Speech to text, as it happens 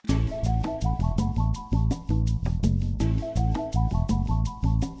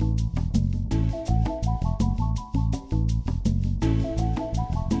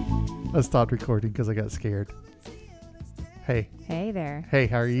I stopped recording because I got scared. Hey. Hey there. Hey,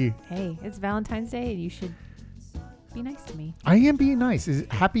 how are you? Hey, it's Valentine's Day and you should be nice to me. I am being nice.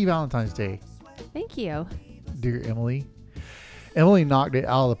 Happy Valentine's Day, Thank you. dear Emily. Emily knocked it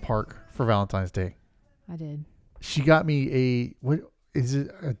out of the park for Valentine's Day. I did. She got me what is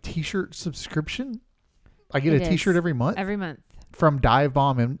it, a t-shirt subscription? I get It a is. t-shirt every month Every month. from Dive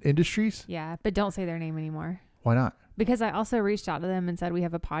Bomb Industries. Yeah, but don't say their name anymore. Why not? Because I also reached out to them and said we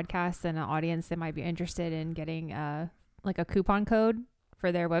have a podcast and an audience that might be interested in getting like a coupon code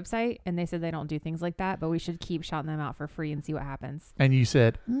for their website. And they said they don't do things like that, but we should keep shouting them out for free and see what happens. And you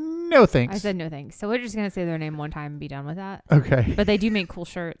said, no thanks. I said no thanks. So we're just going to say their name one time and be done with that. Okay. But they do make cool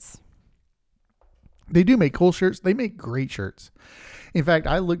shirts. They do make cool shirts. They make great shirts. In fact,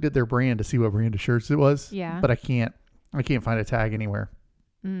 I looked at their brand to see what brand of shirts it was. Yeah. But I can't find a tag anywhere.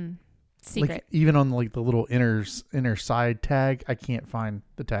 Secret. Like even on like the little inner side tag, I can't find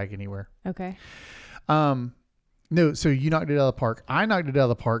the tag anywhere. Okay. No, so you knocked it out of the park. I knocked it out of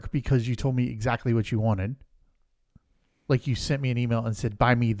the park because you told me exactly what you wanted. Like you sent me an email and said,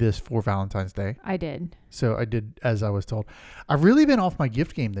 buy me this for Valentine's Day. I did. So I did as I was told. I've really been off my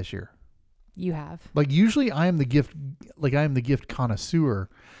gift game this year. You have. Like usually I am the gift connoisseur.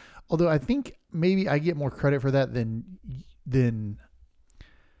 Although I think maybe I get more credit for that than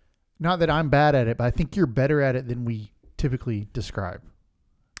not that I'm bad at it, but I think you're better at it than we typically describe.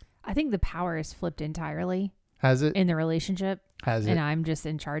 I think the power is flipped entirely. Has it? In the relationship. Has it? And I'm just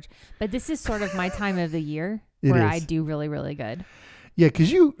in charge. But this is sort of my time of the year It where is. I do really, really good. Yeah,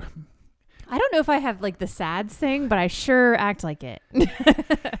 because I don't know if I have like the sad thing, but I sure act like it.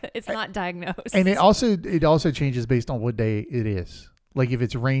 It's not diagnosed. and it also changes based on what day it is. Like if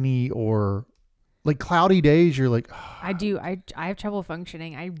it's rainy or like cloudy days, you're like, oh. I have trouble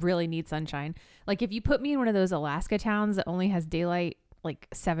functioning. I really need sunshine. Like if you put me in one of those Alaska towns that only has daylight like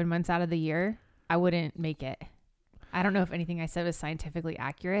 7 months out of the year, I wouldn't make it. I don't know if anything I said was scientifically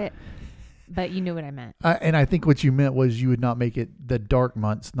accurate, but you knew what I meant. And I think what you meant was you would not make it the dark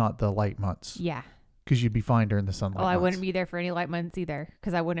months, not the light months. Yeah. Because you'd be fine during the sunlight. Well, I months. wouldn't be there for any light months either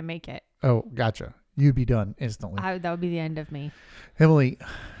because I wouldn't make it. Oh, gotcha. You'd be done instantly. That would be the end of me. Emily,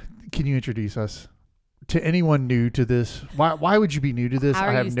 can you introduce us to anyone new to this? Why would you be new to this? How I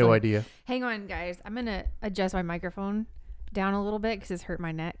are have you no still- idea. Hang on, guys. I'm going to adjust my microphone down a little bit because it's hurt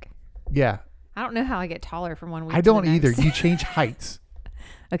my neck. Yeah. I don't know how I get taller from one week I to the don't either. next. You change heights.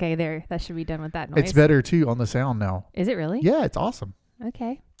 Okay, there. That should be done with that noise. It's better too on the sound now. Is it really? Yeah, it's awesome.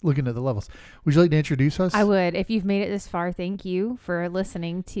 Okay. Looking at the levels. Would you like to introduce us? I would. If you've made it this far, thank you for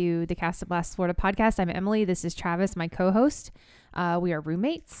listening to the Cast of Blast Florida podcast. I'm Emily. This is Travis, my co-host. We are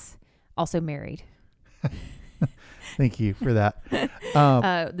roommates, also married. Thank you for that.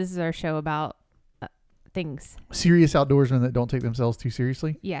 This is our show about things. Serious outdoorsmen that don't take themselves too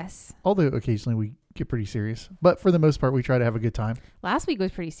seriously. Yes. Although occasionally we get pretty serious. But for the most part, we try to have a good time. Last week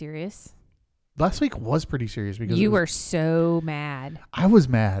was pretty serious. Last week was pretty serious because You were so mad. I was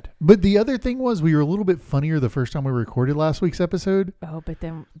mad. But the other thing was we were a little bit funnier the first time we recorded last week's episode. Oh, but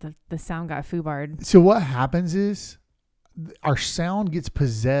then the sound got foobarred. So what happens is our sound gets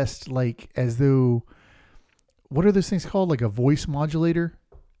possessed like as though, what are those things called? Like a voice modulator?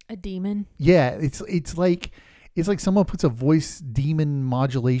 A demon. Yeah, it's like someone puts a voice demon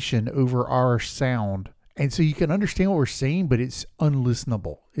modulation over our sound. And so you can understand what we're saying, but it's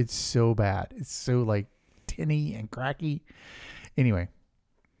unlistenable. It's so bad. It's so like tinny and cracky. Anyway.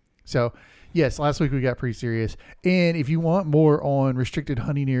 So yes, last week we got pretty serious. And if you want more on restricted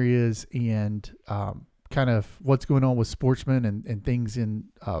hunting areas and kind of what's going on with sportsmen and things in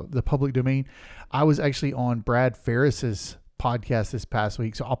the public domain, I was actually on Brad Ferris's podcast this past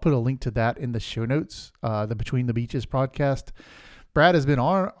week. So I'll put a link to that in the show notes, the Between the Beaches podcast. Brad has been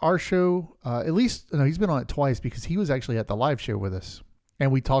on our show, he's been on it twice because he was actually at the live show with us.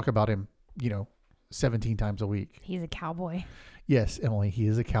 And we talk about him, 17 times a week. He's a cowboy. Yes, Emily, he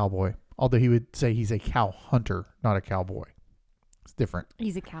is a cowboy. Although he would say he's a cow hunter, not a cowboy. It's different.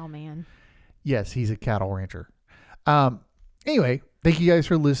 He's a cow man. Yes, he's a cattle rancher. Anyway, thank you guys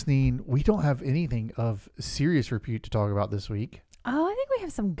for listening. We don't have anything of serious repute to talk about this week. Oh, I think we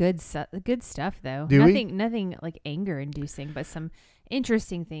have some good stuff though. Do we? Nothing like anger inducing, but some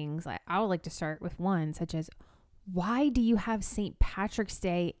interesting things. I would like to start with one such as, why do you have St. Patrick's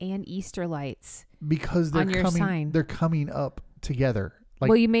Day and Easter lights? Because they're On your coming sign. they're coming up together. Like,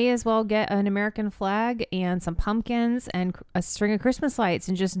 Well, you may as well get an American flag and some pumpkins and a string of Christmas lights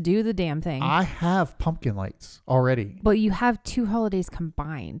and just do the damn thing. I have pumpkin lights already. But you have two holidays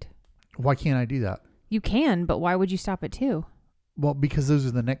combined. Why can't I do that? You can, but why would you stop at two? Well, because those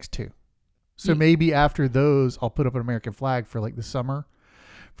are the next two. So You- maybe after those, I'll put up an American flag for like the summer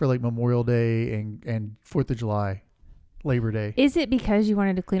for like Memorial Day and 4th of July, Labor Day. Is it because you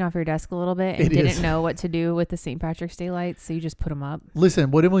wanted to clean off your desk a little bit and It didn't is. know what to do with the St. Patrick's Day lights, so you just put them up? Listen,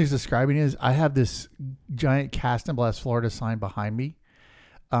 what Emily's describing is I have this giant Cast and Blast Florida sign behind me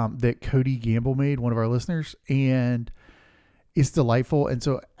that Cody Gamble made, one of our listeners, and it's delightful. And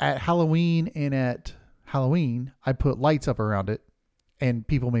so at Halloween I put lights up around it, and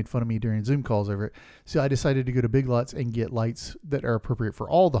people made fun of me during Zoom calls over it. So I decided to go to Big Lots and get lights that are appropriate for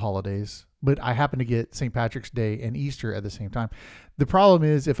all the holidays. But I happen to get St. Patrick's Day and Easter at the same time. The problem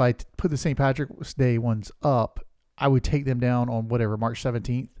is if I put the St. Patrick's Day ones up, I would take them down on whatever, March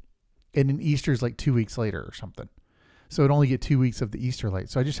 17th. And then Easter's like 2 weeks later or something. So I'd only get 2 weeks of the Easter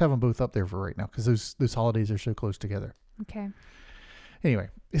light. So I just have them both up there for right now because those holidays are so close together. Okay. Anyway,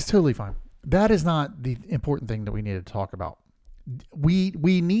 it's totally fine. That is not the important thing that we need to talk about. We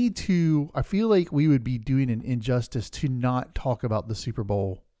need to, I feel like we would be doing an injustice to not talk about the Super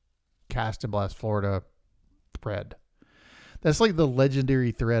Bowl Cast and Blast Florida thread. That's like the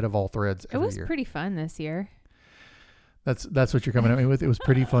legendary thread of all threads every year. It was pretty fun this year. That's what you're coming at me with. It was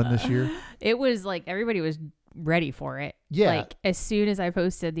pretty fun this year. It was like everybody was ready for it. Yeah. Like as soon as I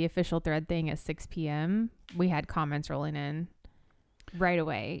posted the official thread thing at 6 p.m., we had comments rolling in right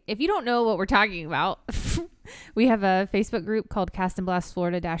away. If you don't know what we're talking about, we have a Facebook group called Cast and Blast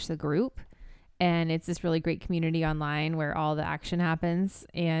Florida the group. And it's this really great community online where all the action happens.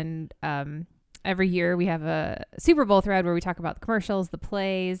 And every year we have a Super Bowl thread where we talk about the commercials, the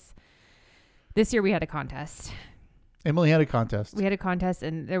plays. This year we had a contest. Emily had a contest. We had a contest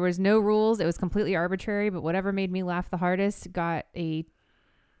and there was no rules. It was completely arbitrary, but whatever made me laugh the hardest got a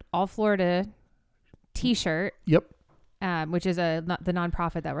All Florida t-shirt. Yep. Which is the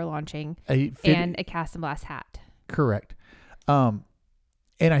nonprofit that we're launching, and a Cast and Blast hat. Correct. And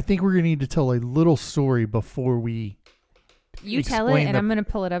I think we're going to need to tell a little story before we You tell it, and I'm going to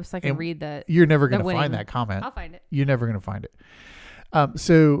pull it up so I can read the You're never going to winning. find that comment. I'll find it. You're never going to find it.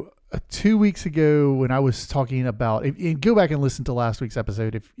 So 2 weeks ago when I was talking about, and go back and listen to last week's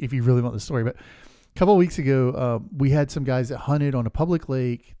episode if you really want the story, but a couple of weeks ago, we had some guys that hunted on a public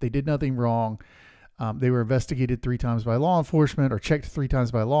lake. They did nothing wrong. They were investigated 3 times by law enforcement or checked 3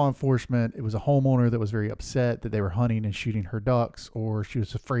 times by law enforcement. It was a homeowner that was very upset that they were hunting and shooting her ducks, or she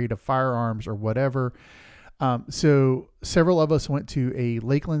was afraid of firearms or whatever. So several of us went to a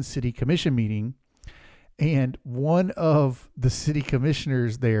Lakeland City Commission meeting, and one of the city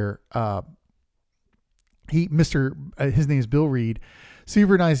commissioners there, his name is Bill Reed,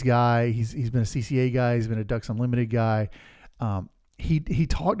 super nice guy. He's been a CCA guy. He's been a Ducks Unlimited guy. He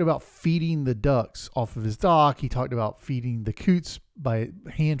talked about feeding the ducks off of his dock. He talked about feeding the coots by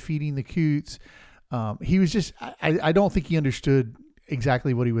hand feeding the coots. He was just, I don't think he understood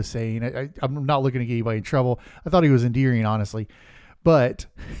exactly what he was saying. I'm not looking to get anybody in trouble. I thought he was endearing, honestly. But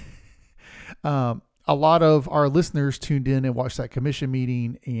a lot of our listeners tuned in and watched that commission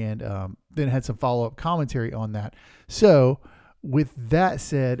meeting and then had some follow-up commentary on that. So with that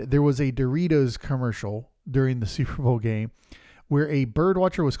said, there was a Doritos commercial during the Super Bowl game where a bird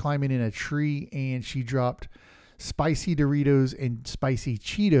watcher was climbing in a tree and she dropped spicy Doritos and spicy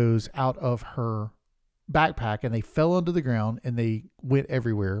Cheetos out of her backpack, and they fell onto the ground and they went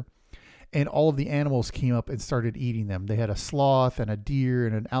everywhere. And all of the animals came up and started eating them. They had a sloth and a deer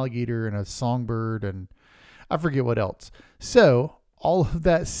and an alligator and a songbird and I forget what else. So all of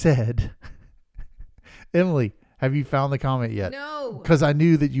that said, Emily, have you found the comment yet? No. Because I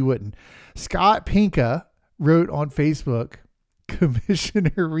knew that you wouldn't. Scott Pinka wrote on Facebook,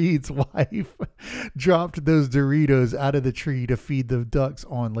 Commissioner Reed's wife dropped those Doritos out of the tree to feed the ducks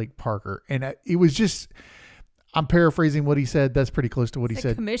on Lake Parker. And it was just, I'm paraphrasing what he said. That's pretty close to what he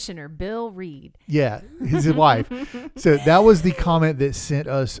said. Commissioner Bill Reed. Yeah, his wife. So that was the comment that sent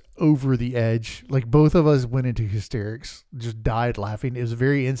us over the edge. Like both of us went into hysterics, just died laughing. It was a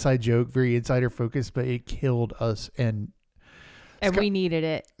very inside joke, very insider focused, but it killed us. And we needed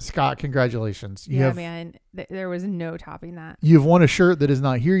it. Scott, congratulations. Man. There was no topping that. You've won a shirt that is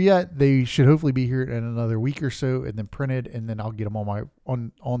not here yet. They should hopefully be here in another week or so and then printed, and then I'll get them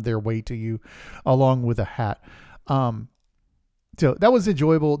on their way to you along with a hat. So that was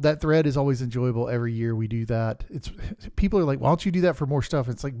enjoyable. That thread is always enjoyable. Every year we do that. People are like, why don't you do that for more stuff?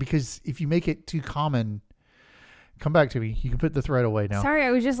 It's like, because if you make it too common, come back to me. You can put the thread away now. Sorry, I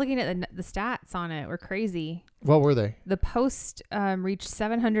was just looking at the stats on it. We're crazy. What were they? The post reached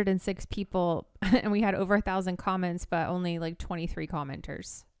 706 people, and we had over 1,000 comments, but only like 23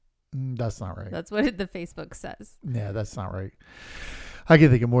 commenters. That's not right. That's what the Facebook says. Yeah, that's not right. I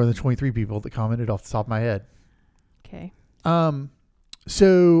can think of more than 23 people that commented off the top of my head. Okay.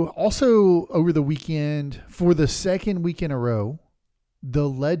 So also over the weekend, for the second week in a row, the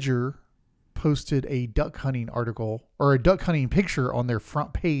Ledger posted a duck hunting article or a duck hunting picture on their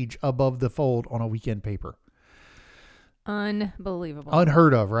front page above the fold on a weekend paper. Unbelievable.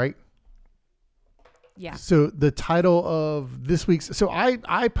 Unheard of, right? Yeah. So the title of this week's, so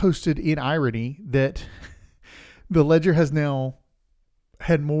I posted in irony that the Ledger has now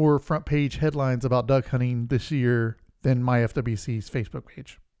had more front page headlines about duck hunting this year than my FWC's Facebook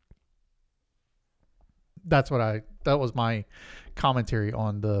page. That was my commentary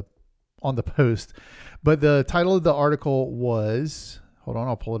on the post. But the title of the article was, hold on,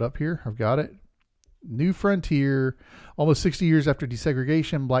 I'll pull it up here. I've got it. New Frontier, almost 60 years after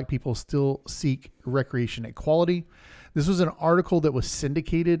desegregation, Black people still seek recreation equality. This was an article that was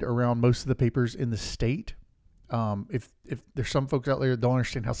syndicated around most of the papers in the state. If there's some folks out there that don't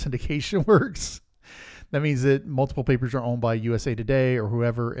understand how syndication works, that means that multiple papers are owned by USA Today or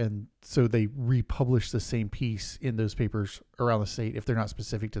whoever, and so they republish the same piece in those papers around the state if they're not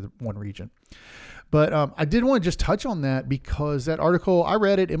specific to the one region. But I did want to just touch on that because that article, I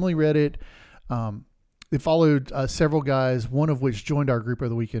read it, Emily read it. It followed several guys, one of which joined our group over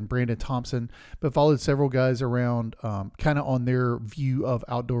the weekend, Brandon Thompson, but followed several guys around kind of on their view of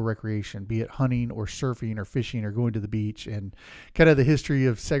outdoor recreation, be it hunting or surfing or fishing or going to the beach, and kind of the history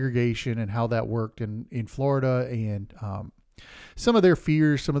of segregation and how that worked in Florida, and some of their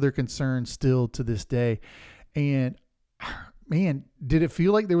fears, some of their concerns still to this day. And man, did it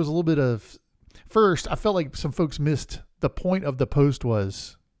feel like there was a little bit of, first, I felt like some folks missed the point of the post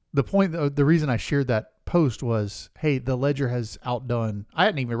was, the reason I shared that post was, hey, the Ledger has outdone, I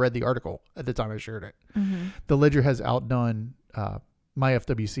hadn't even read the article at the time I shared it. Mm-hmm. The Ledger has outdone my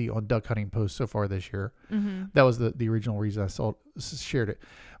FWC on duck hunting posts so far this year. Mm-hmm. That was the original reason I shared it.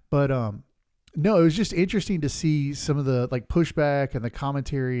 But no, it was just interesting to see some of the like pushback and the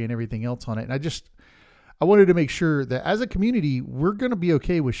commentary and everything else on it. And I wanted to make sure that as a community, we're going to be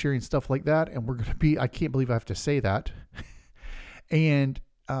okay with sharing stuff like that. And we're going to be, I can't believe I have to say that. And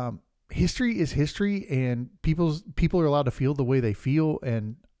history is history, and people are allowed to feel the way they feel.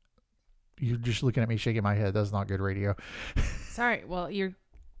 And you're just looking at me shaking my head. That's not good radio. Sorry. Well, you're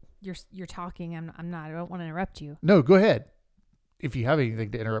talking. I'm not. I don't want to interrupt you. No, go ahead. If you have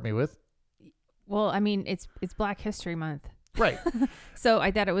anything to interrupt me with. Well, I mean, it's Black History Month. Right. So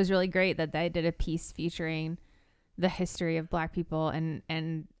I thought it was really great that they did a piece featuring the history of Black people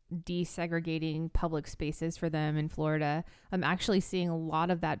and desegregating public spaces for them in Florida. I'm actually seeing a lot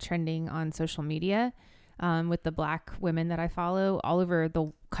of that trending on social media with the Black women that I follow all over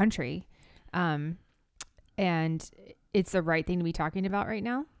the country. And it's the right thing to be talking about right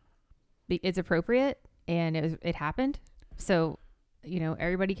now. It's appropriate, and it happened. So,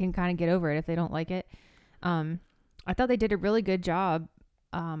 everybody can kind of get over it if they don't like it. I thought they did a really good job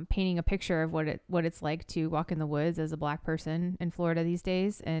painting a picture of what it's like to walk in the woods as a Black person in Florida these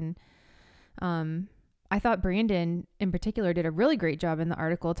days. And I thought Brandon in particular did a really great job in the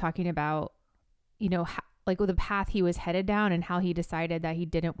article talking about, like with the path he was headed down and how he decided that he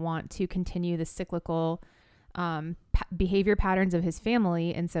didn't want to continue the cyclical behavior patterns of his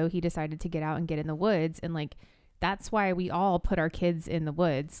family. And so he decided to get out and get in the woods. And like, that's why we all put our kids in the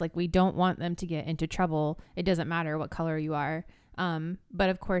woods. Like, we don't want them to get into trouble. It doesn't matter what color you are. But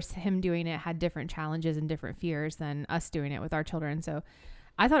of course, him doing it had different challenges and different fears than us doing it with our children. So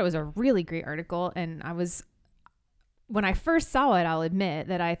I thought it was a really great article. And when I first saw it, I'll admit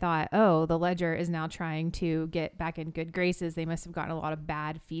that I thought, oh, the Ledger is now trying to get back in good graces. They must have gotten a lot of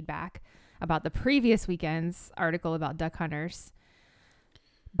bad feedback about the previous weekend's article about duck hunters.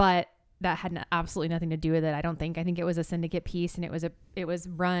 But that had absolutely nothing to do with it. I think it was a syndicate piece, and it was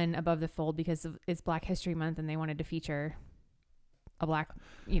run above the fold because it's Black History Month, and they wanted to feature a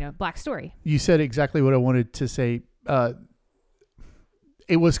Black story. You said exactly what I wanted to say.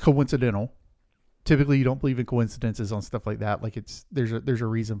 It was coincidental. Typically, you don't believe in coincidences on stuff like that. Like there's a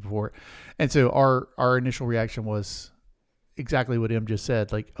reason for it. And so our initial reaction was exactly what Em just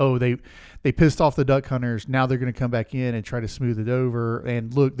said. Like, oh, they pissed off the duck hunters. Now they're going to come back in and try to smooth it over.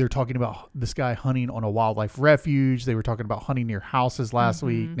 And look, they're talking about this guy hunting on a wildlife refuge. They were talking about hunting near houses last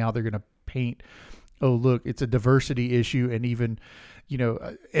week. Now they're going to paint, oh, look, it's a diversity issue. And even,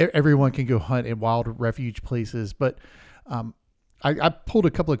 everyone can go hunt in wild refuge places. But I pulled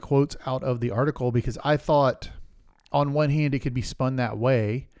a couple of quotes out of the article because I thought on one hand, it could be spun that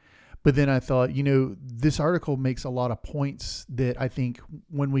way. But then I thought, this article makes a lot of points that I think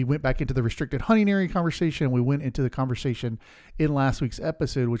when we went back into the restricted hunting area conversation, we went into the conversation in last week's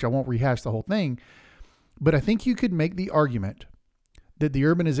episode, which I won't rehash the whole thing. But I think you could make the argument that the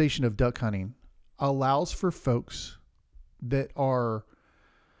urbanization of duck hunting allows for folks that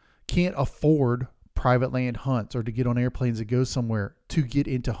can't afford private land hunts or to get on airplanes that go somewhere to get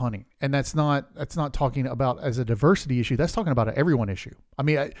into hunting. And that's not talking about as a diversity issue. That's talking about an everyone issue. I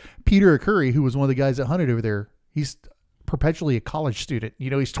mean, Peter Curry, who was one of the guys that hunted over there, he's perpetually a college student.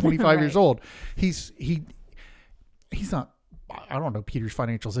 You know, he's 25 Right. years old. He's not, I don't know Peter's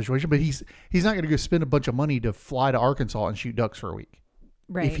financial situation, but he's not going to go spend a bunch of money to fly to Arkansas and shoot ducks for a week.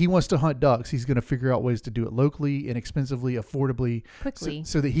 Right. If he wants to hunt ducks, he's going to figure out ways to do it locally, inexpensively, affordably, Quickly.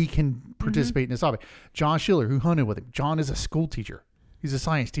 so that he can participate in this hobby. John Schiller, who hunted with him, John is a school teacher. He's a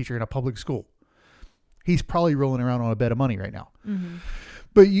science teacher in a public school. He's probably rolling around on a bed of money right now. Mm-hmm.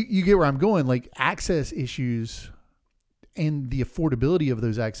 But you get where I'm going. Like, access issues and the affordability of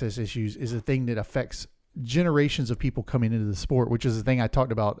those access issues is a thing that affects generations of people coming into the sport, which is the thing I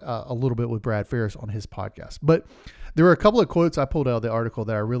talked about a little bit with Brad Ferris on his podcast. But there were a couple of quotes I pulled out of the article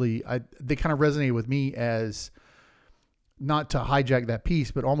that they kind of resonated with me as, not to hijack that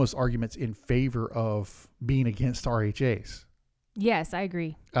piece, but almost arguments in favor of being against RHAs. Yes, I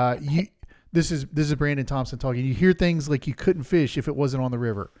agree. This is Brandon Thompson talking. You hear things like you couldn't fish if it wasn't on the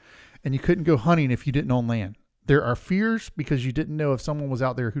river, and you couldn't go hunting if you didn't own land. There are fears because you didn't know if someone was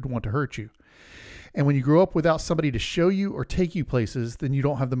out there who'd want to hurt you. And when you grow up without somebody to show you or take you places, then you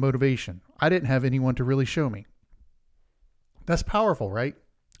don't have the motivation. I didn't have anyone to really show me. That's powerful, right?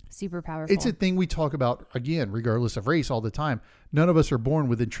 Super powerful. It's a thing we talk about, again, regardless of race, all the time. None of us are born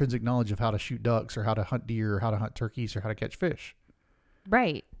with intrinsic knowledge of how to shoot ducks or how to hunt deer or how to hunt turkeys or how to catch fish.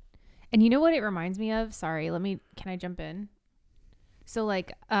 Right. And you know what it reminds me of? Sorry, can I jump in? So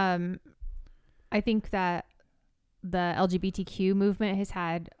like, I think that the LGBTQ movement has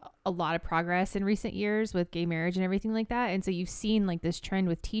had a lot of progress in recent years with gay marriage and everything like that. And so you've seen like this trend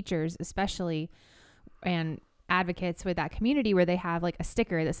with teachers, especially, and advocates with that community where they have like a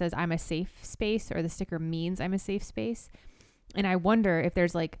sticker that says I'm a safe space, or the sticker means I'm a safe space. And I wonder if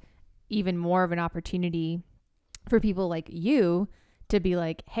there's like even more of an opportunity for people like you to be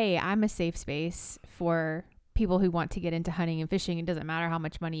like, hey, I'm a safe space for people who want to get into hunting and fishing. It doesn't matter how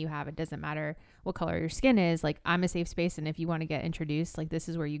much money you have. It doesn't matter what color your skin is. Like, I'm a safe space. And if you want to get introduced, like, this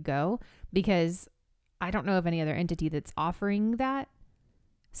is where you go, because I don't know of any other entity that's offering that.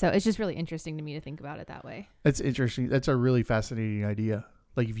 So it's just really interesting to me to think about it that way. That's interesting. That's a really fascinating idea.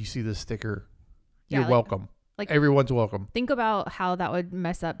 Like, if you see this sticker, you're like, welcome. Like, everyone's welcome. Think about how that would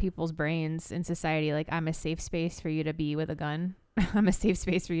mess up people's brains in society. Like, I'm a safe space for you to be with a gun. I'm a safe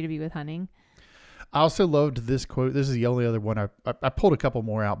space for you to be with hunting. I also loved this quote. This is the only other one. I pulled a couple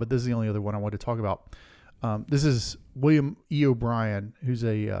more out, but this is the only other one I wanted to talk about. This is William E. O'Brien, who's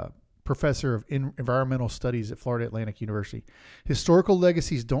a professor of environmental studies at Florida Atlantic University. Historical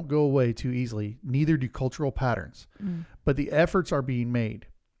legacies don't go away too easily. Neither do cultural patterns. But the efforts are being made.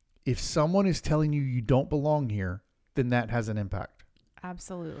 If someone is telling you you don't belong here, then that has an impact.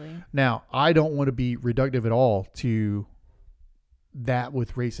 Absolutely. Now, I don't want to be reductive at all to that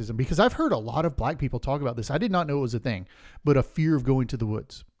with racism, because I've heard a lot of black people talk about this. I did not know it was a thing, but a fear of going to the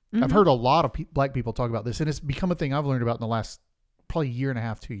woods. Mm-hmm. I've heard a lot of black people talk about this, and it's become a thing I've learned about in the last probably year and a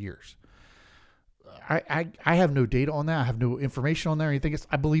half, 2 years. I have no data on that. I have no information on that or anything.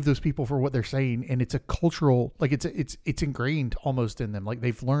 I believe those people for what they're saying, and it's a cultural, like it's ingrained almost in them. Like,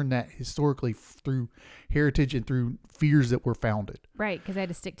 they've learned that historically through heritage and through fears that were founded. Right, because they had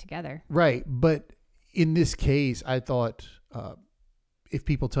to stick together. Right, but in this case, I thought if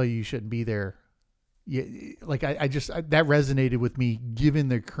people tell you shouldn't be there, yeah, like I that resonated with me given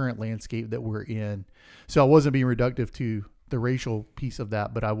the current landscape that we're in. So I wasn't being reductive to the racial piece of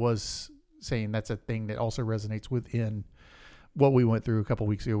that, but I was saying that's a thing that also resonates within what we went through a couple of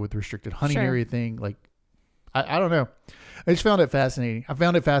weeks ago with the restricted hunting area thing. Like, I don't know. I just found it fascinating. I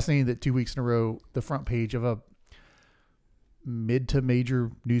found it fascinating that 2 weeks in a row, the front page of a mid to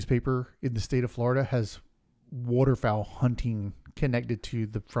major newspaper in the state of Florida has waterfowl hunting connected to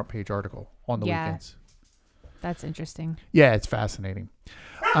the front page article on the weekends. That's interesting. Yeah, it's fascinating.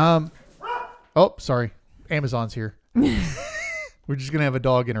 Oh, sorry. Amazon's here. We're just gonna have a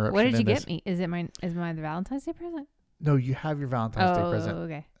dog interruption. What did you get me? Is my Valentine's Day present? No, you have your Valentine's Day present. Oh,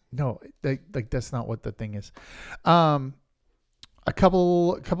 okay. No, that's not what the thing is. A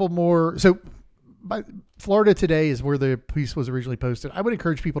couple more. So, Florida Today is where the piece was originally posted. I would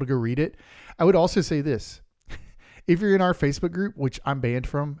encourage people to go read it. I would also say this: if you're in our Facebook group, which I'm banned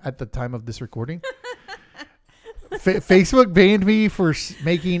from at the time of this recording, Facebook banned me for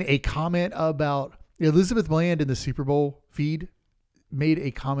making a comment about Elizabeth Bland in the Super Bowl feed. Made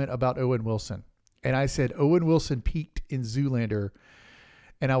a comment about Owen Wilson. And I said, Owen Wilson peaked in Zoolander.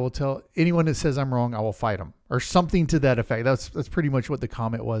 And I will tell anyone that says I'm wrong, I will fight him. Or something to that effect. That's pretty much what the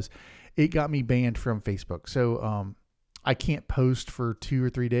comment was. It got me banned from Facebook. So I can't post for 2 or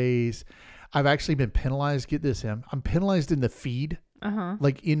 3 days. I've actually been penalized. Get this, him. I'm penalized in the feed.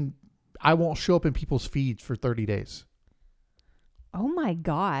 Like I won't show up in people's feeds for 30 days. Oh my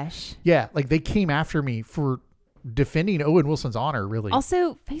gosh. Yeah. Like they came after me for defending Owen Wilson's honor, really.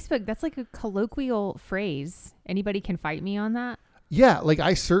 Also, Facebook, that's like a colloquial phrase. Anybody can fight me on that? Yeah. Like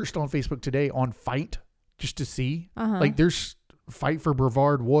I searched on Facebook today on fight just to see. Like there's fight for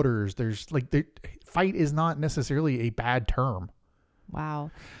Brevard Waters. There's like fight is not necessarily a bad term.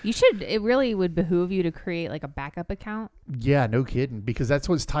 Wow. It really would behoove you to create like a backup account. Yeah, no kidding. Because that's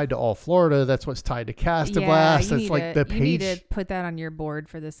what's tied to All Florida. That's what's tied to Castablast. That's like the page. You need to put that on your board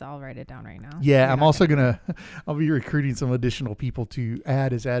for this. I'll write it down right now. Yeah, I'm also I'll be recruiting some additional people to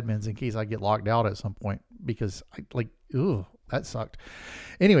add as admins in case I get locked out at some point because that sucked.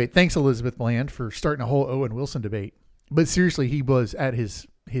 Anyway, thanks Elizabeth Bland for starting a whole Owen Wilson debate. But seriously, he was at his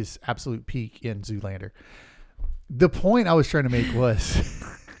absolute peak in Zoolander. The point I was trying to make was,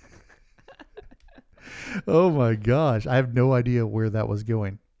 oh my gosh, I have no idea where that was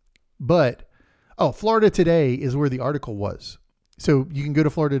going. But, Florida Today is where the article was. So you can go to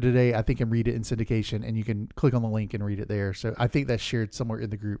Florida Today, I think, and read it in syndication, and you can click on the link and read it there. So I think that's shared somewhere in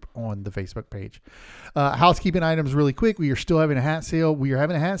the group on the Facebook page. Housekeeping items really quick. We are still having a hat sale. We are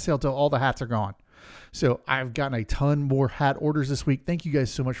having a hat sale till all the hats are gone. So I've gotten a ton more hat orders this week. Thank you guys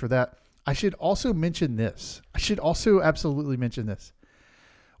so much for that. I should also mention this. I should also absolutely mention this.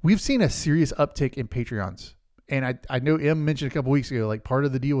 We've seen a serious uptick in Patreons. And I know Em mentioned a couple weeks ago, like part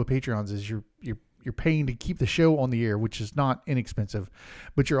of the deal with Patreons is you're paying to keep the show on the air, which is not inexpensive,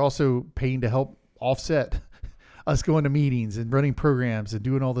 but you're also paying to help offset us going to meetings and running programs and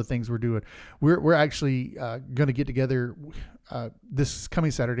doing all the things we're doing. We're actually going to get together this coming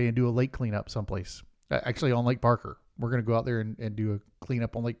Saturday and do a lake cleanup someplace, actually on Lake Parker. We're going to go out there and do a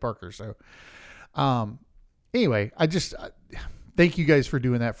cleanup on Lake Parker. So, anyway, thank you guys for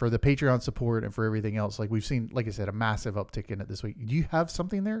doing that, for the Patreon support and for everything else. Like we've seen, like I said, a massive uptick in it this week. Do you have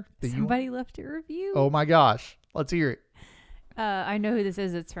something there? Somebody left a review. Oh my gosh. Let's hear it. I know who this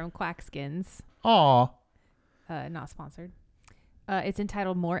is. It's from Quackskins. Aw. Not sponsored. It's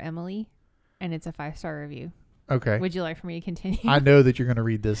entitled More Emily, and it's a 5-star review. Okay. Would you like for me to continue? I know that you're going to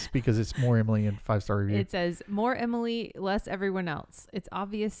read this because it's More Emily and 5-star review. It says, more Emily, less everyone else. It's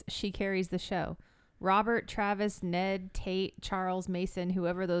obvious she carries the show. Robert, Travis, Ned, Tate, Charles, Mason,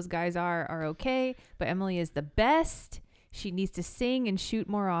 whoever those guys are okay, but Emily is the best. She needs to sing and shoot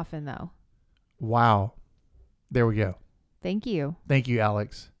more often, though. Wow. There we go. Thank you. Thank you,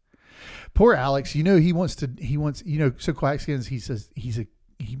 Alex. Poor Alex. You know, so Quackskins, he says he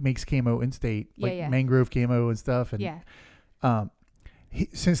makes camo in state, like mangrove camo and stuff. And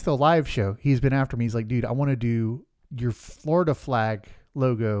since the live show, he's been after me. He's like, dude, I want to do your Florida flag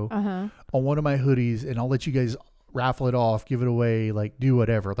logo on one of my hoodies, and I'll let you guys raffle it off, give it away, like do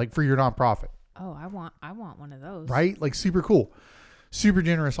whatever, like for your nonprofit. Oh, I want one of those. Right? Like super cool, super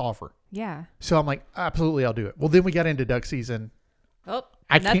generous offer. Yeah. So I'm like, absolutely, I'll do it. Well, then we got into duck season. Oh,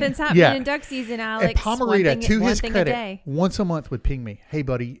 nothing's happening in duck season, Alex. And Pomerita, to his credit, once a month would ping me. Hey,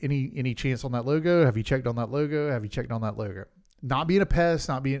 buddy, any chance on that logo? Have you checked on that logo? Have you checked on that logo? Not being a pest,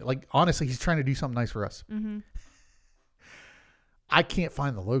 not being like, honestly, he's trying to do something nice for us. Mm-hmm. I can't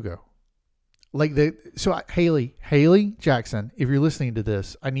find the logo. Haley Jackson, if you're listening to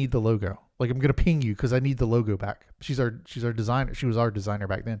this, I need the logo. Like, I'm going to ping you because I need the logo back. She's our designer. She was our designer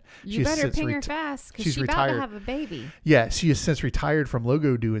back then. You better ping her fast because she's retired. About to have a baby. Yeah, she has since retired from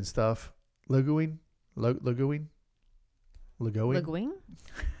logo doing stuff. Logoing?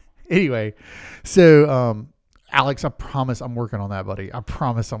 Anyway, so Alex, I promise I'm working on that, buddy. I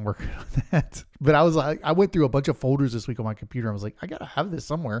promise I'm working on that. But I was like, I went through a bunch of folders this week on my computer. I was like, I got to have this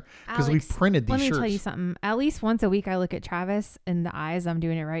somewhere because we printed these shirts. Let me tell you something. At least once a week, I look at Travis in the eyes. I'm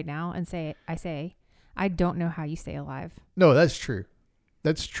doing it right now and I say, I don't know how you stay alive. No, that's true.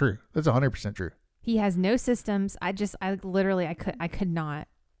 That's true. That's 100% true. He has no systems. I could not.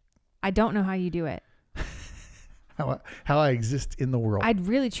 I don't know how you do it. How I exist in the world. I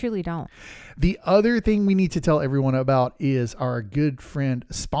really, truly don't. The other thing we need to tell everyone about is our good friend,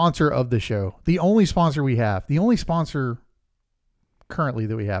 sponsor of the show. The only sponsor we have. The only sponsor currently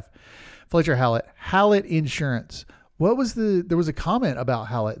that we have. Fletcher Hallett. Hallett Insurance. There was a comment about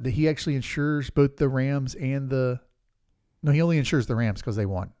Hallett that he actually insures both the Rams and he only insures the Rams because they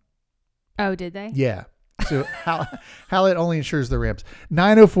won. Oh, did they? Yeah. So Hallett only insures the Rams.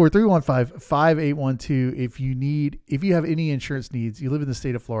 904-315-5812. If you have any insurance needs, you live in the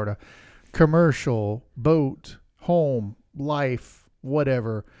state of Florida, commercial, boat, home, life,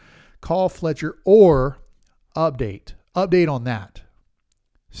 whatever, call Fletcher or update on that.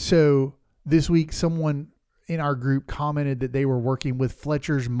 So this week, someone in our group commented that they were working with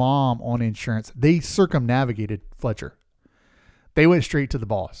Fletcher's mom on insurance. They circumnavigated Fletcher. They went straight to the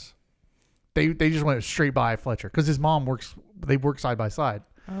boss. They just went straight by Fletcher because his mom works. They work side by side.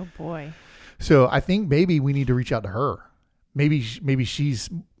 Oh boy. So I think maybe we need to reach out to her. Maybe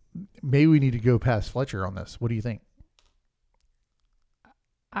we need to go past Fletcher on this. What do you think?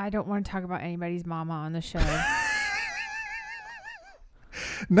 I don't want to talk about anybody's mama on the show.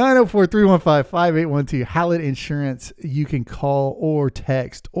 904-315-5812 Hallett Insurance. You can call or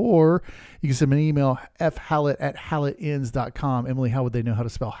text, or you can send an email, fhallett@hallettins.com. Emily, how would they know how to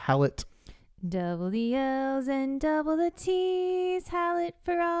spell Hallett? Double the L's and double the T's. Hallett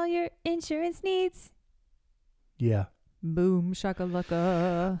for all your insurance needs. Yeah. Boom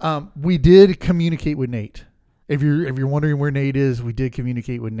shakalaka. We did communicate with Nate. If you're wondering where Nate is, we did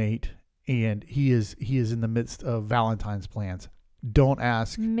communicate with Nate, and he is in the midst of Valentine's plans. Don't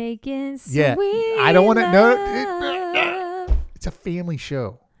ask. Making sweet Yeah, I don't want to know. love. It's a family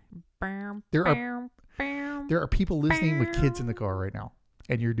show. There are people listening with kids in the car right now,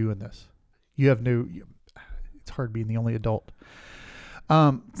 and you're doing this. You have no. It's hard being the only adult.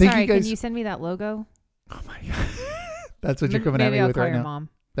 Thank Sorry, you guys. can you send me that logo? Oh my god, that's what you're coming at Maybe me I'll with call right your now. mom.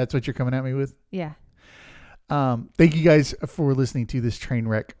 That's what you're coming at me with. Yeah. Thank you guys for listening to this train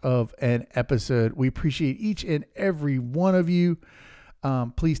wreck of an episode. We appreciate each and every one of you.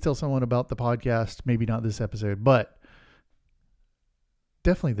 Please tell someone about the podcast. Maybe not this episode, but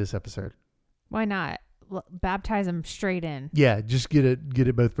definitely this episode. Why not? Baptize them straight in. Yeah, just get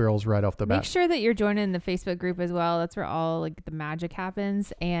it both barrels right off the Make bat. sure that you're joining the Facebook group as well. That's where all like the magic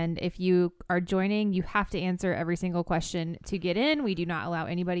happens. And if you are joining, you have to answer every single question to get in. We do not allow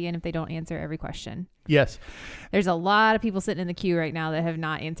anybody in if they don't answer every question. Yes. There's a lot of people sitting in the queue right now that have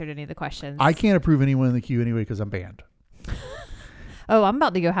not answered any of the questions. I can't approve anyone in the queue anyway because I'm banned. Oh, I'm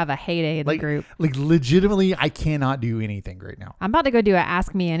about to go have a heyday in the group. Like legitimately, I cannot do anything right now. I'm about to go do a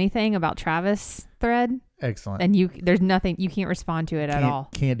Ask Me Anything about Travis thread. Excellent. And there's nothing, you can't respond to it at all.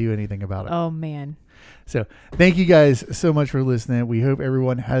 Can't do anything about it. Oh, man. So thank you guys so much for listening. We hope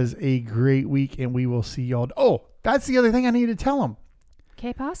everyone has a great week, and we will see y'all. Oh, that's the other thing I need to tell them.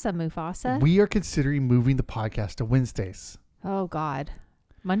 Que pasa, Mufasa? We are considering moving the podcast to Wednesdays. Oh, God.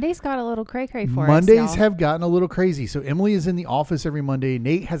 Mondays got a little cray-cray for us, Mondays y'all. have gotten a little crazy. So Emily is in the office every Monday.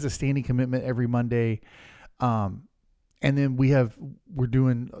 Nate has a standing commitment every Monday. And then we're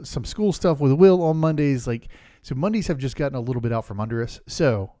doing some school stuff with Will on Mondays. So Mondays have just gotten a little bit out from under us.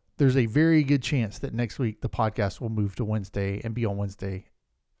 So there's a very good chance that next week the podcast will move to Wednesday and be on Wednesday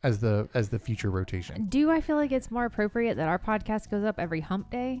as the future rotation. Do I feel like it's more appropriate that our podcast goes up every hump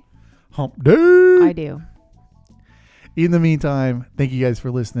day? Hump day. I do. In the meantime, thank you guys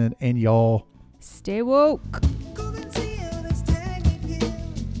for listening, and y'all Stay woke.